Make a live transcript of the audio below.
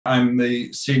I'm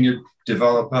the senior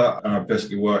developer, and I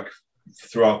basically work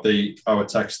throughout our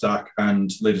tech stack and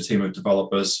lead a team of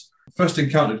developers. First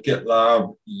encountered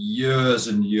GitLab years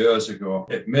and years ago.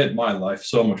 It made my life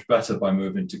so much better by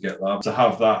moving to GitLab. To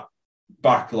have that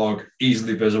backlog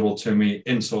easily visible to me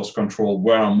in source control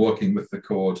where I'm working with the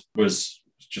code was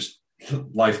just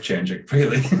life-changing,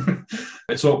 really.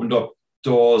 It's opened up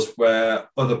doors where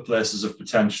other places have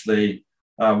potentially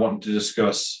wanted to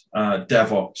discuss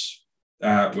DevOps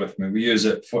with me. We use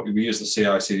the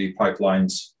CI/CD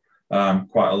pipelines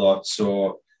quite a lot.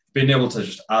 So being able to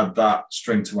just add that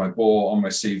string to my bow on my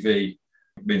CV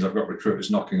means I've got recruiters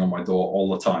knocking on my door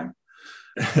all the time.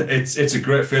 It's a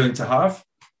great feeling to have,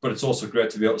 but it's also great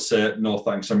to be able to say, no,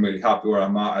 thanks, I'm really happy where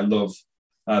I'm at. I love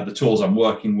the tools I'm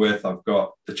working with. I've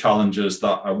got the challenges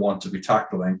that I want to be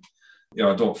tackling.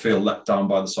 I don't feel let down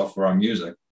by the software I'm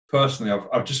using. Personally,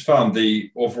 I've just found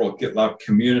the overall GitLab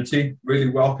community really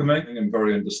welcoming and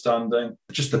very understanding.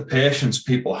 Just the patience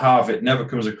people have, it never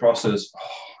comes across as,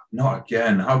 not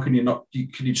again. How can you not?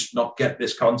 Can you just not get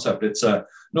this concept? It's no,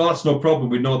 that's no problem.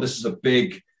 We know this is a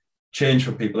big change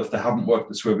for people if they haven't worked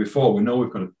this way before. We know we've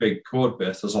got a big code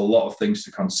base. There's a lot of things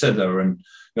to consider, and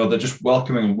they're just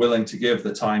welcoming and willing to give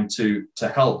the time to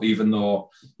help, even though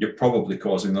you're probably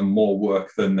causing them more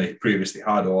work than they previously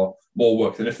had, or more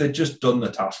work than if they'd just done the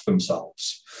task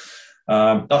themselves.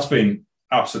 That's been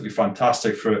absolutely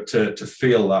fantastic to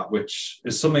feel that, which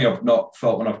is something I've not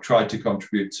felt when I've tried to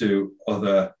contribute to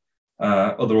other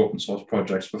open source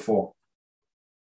projects before.